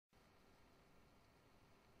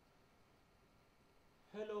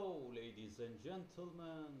and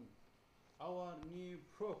gentlemen, our new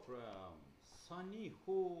program, Sani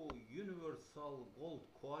hu1 Universal Gold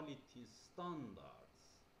Quality Standards,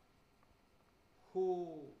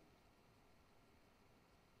 WHO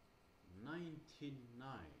 99,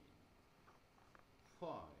 5,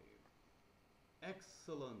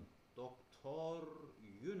 Excellent Doctor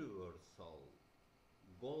Universal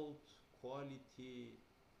Gold Quality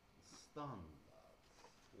Standards.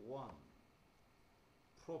 1.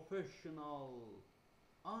 Professional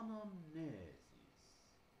anamnesis.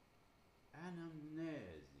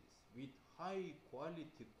 Anamnesis with high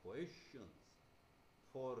quality questions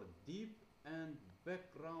for deep and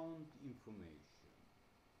background information.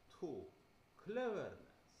 2. Cleverness.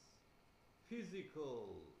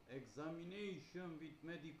 Physical examination with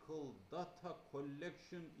medical data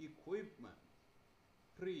collection equipment.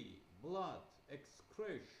 Blood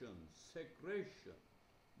excretion, secretion,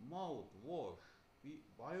 mouthwash,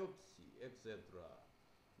 biopsy, etc.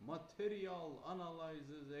 Material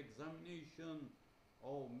analysis, examination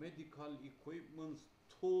of medical equipments,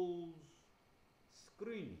 tools,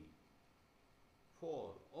 screening.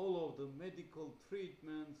 4. All of the medical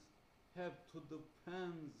treatments have to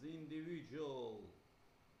depend individual,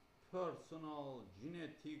 personal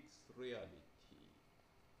genetics reality.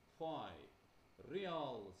 5.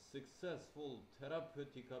 Real successful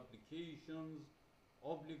therapeutic applications,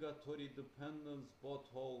 obligatory dependence both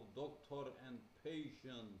of doctor and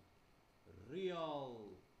patient,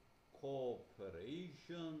 real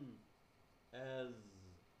cooperation as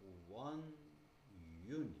one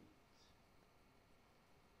unit.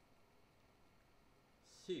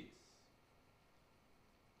 6.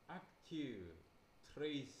 Active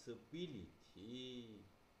traceability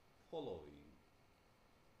following.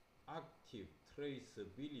 Active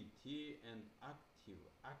traceability and active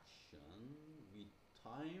action with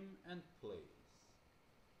time and place.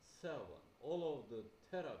 7. All of the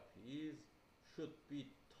therapies should be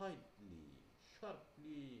tightly,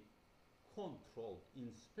 sharply controlled.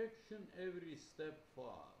 Inspection every step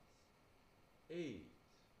fast. 8.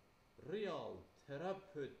 Real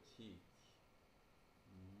therapeutic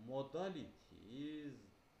modalities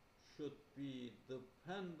should be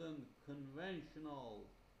dependent, conventional,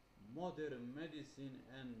 modern medicine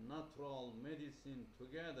and natural medicine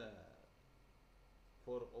together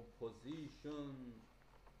for opposition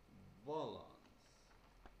balance.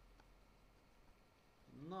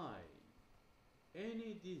 9.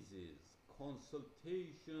 Any disease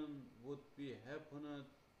consultation would be happened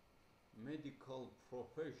medical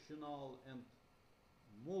professional and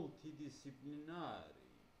multidisciplinary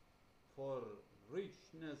for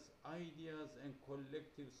richness, ideas and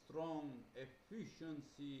collective strong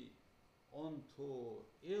efficiency onto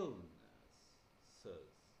illnesses.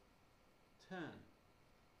 10.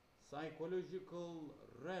 Psychological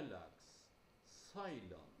relax,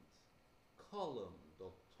 silent, calm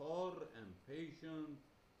doctor and patient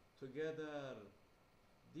together.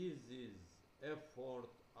 Disease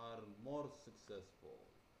effort are more successful.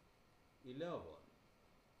 11.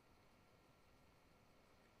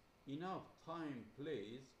 Enough time,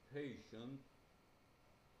 place, patient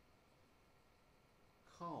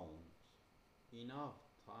count. Enough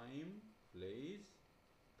time, place,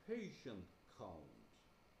 patient count,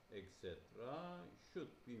 etc.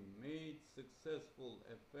 should be made successful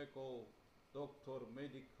effect of doctor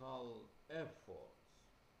medical efforts.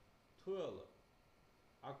 12.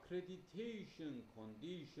 Accreditation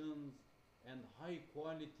conditions and high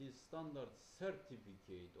quality standard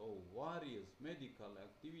certificate of various medical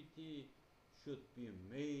activity should be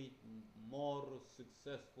made more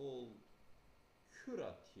successful.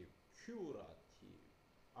 Curative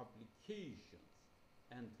applications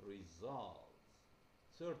and results.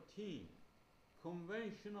 13.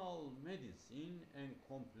 Conventional medicine and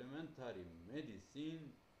complementary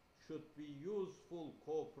medicine should be useful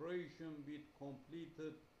cooperation with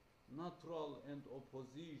completed natural and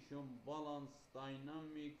opposition balance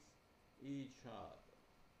dynamics each other.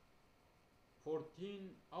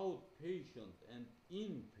 14. Outpatient and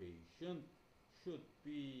inpatient should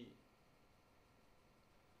be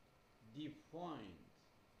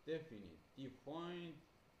defined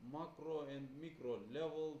macro and micro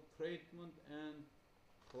level treatment and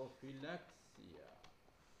prophylaxis.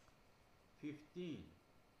 15.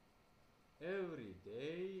 Every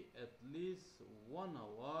day, at least 1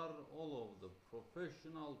 hour, all of the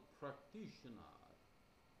professional practitioners,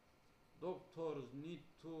 doctors need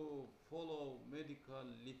to follow medical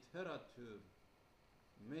literature,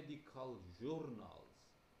 medical journals,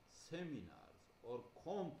 seminars or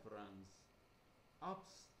conference,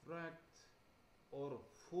 abstract or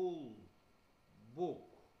full book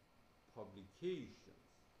publications.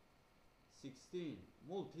 16.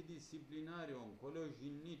 Multidisciplinary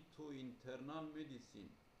oncology need to internal medicine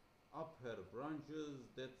upper branches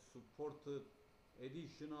that supported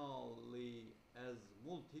additionally as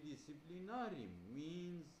multidisciplinary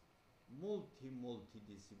means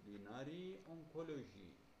multidisciplinary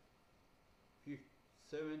oncology.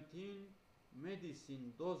 17.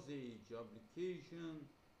 Medicine dosage application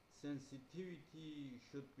sensitivity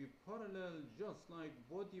should be parallel just like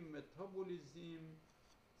body metabolism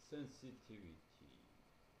sensitivity.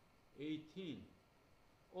 18.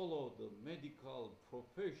 All of the medical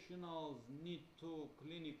professionals need to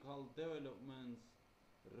clinical developments,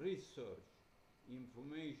 research,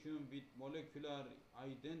 information with molecular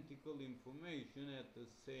identical information at the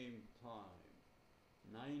same time.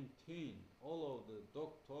 19. All of the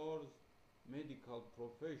doctors, medical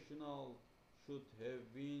professionals should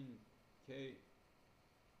have been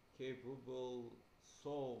capable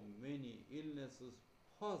so many illnesses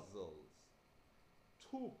puzzles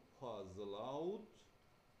to puzzle out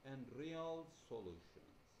and real solutions.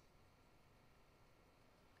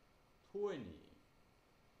 20.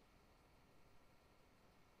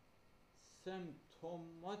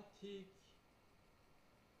 Symptomatic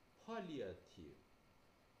palliative,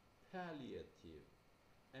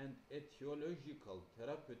 and etiological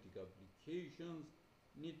therapeutic applications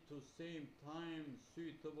need to same time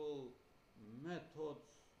suitable methods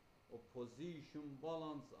of position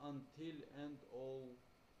balance until end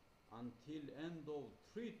of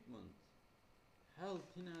treatment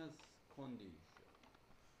healthiness condition.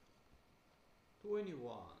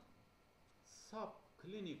 21.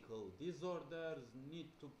 Subclinical disorders need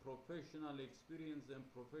to professional experience and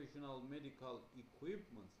professional medical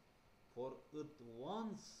equipment for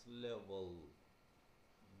advanced level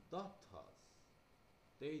datas.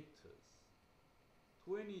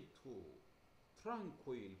 22.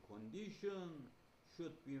 Tranquil condition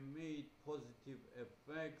should be made positive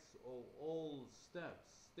effects of all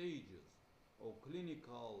stages of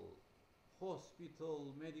clinical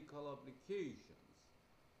hospital medical applications.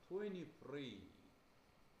 23.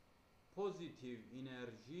 Positive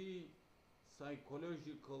energy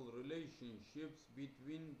psychological relationships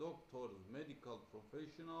between doctors, medical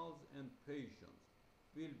professionals, and patients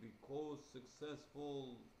will be cause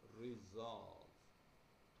successful results.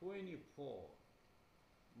 24.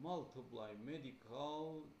 Multiply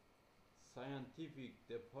medical, scientific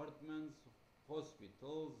departments,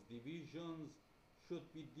 hospitals, divisions should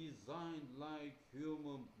be designed like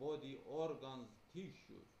human body organs,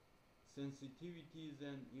 tissues, sensitivities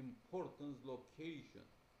and importance location,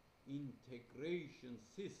 integration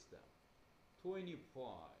system. 25.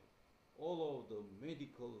 All of the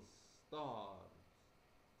medical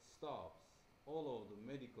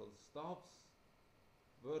staffs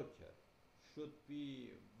worker should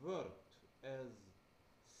be worked as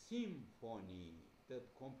symphony that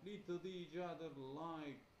completed each other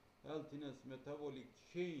like healthiness, metabolic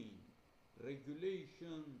chain,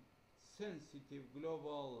 regulation, sensitive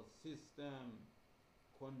global system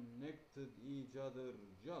connected each other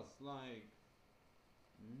just like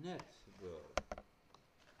network.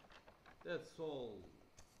 That's all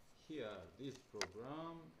here this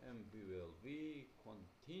program, and we will be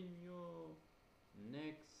continue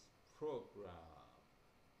next program.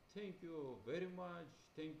 Thank you very much.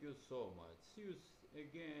 Thank you so much. See you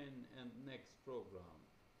again and next program.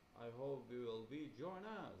 I hope you will be join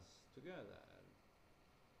us together.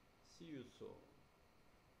 See you soon.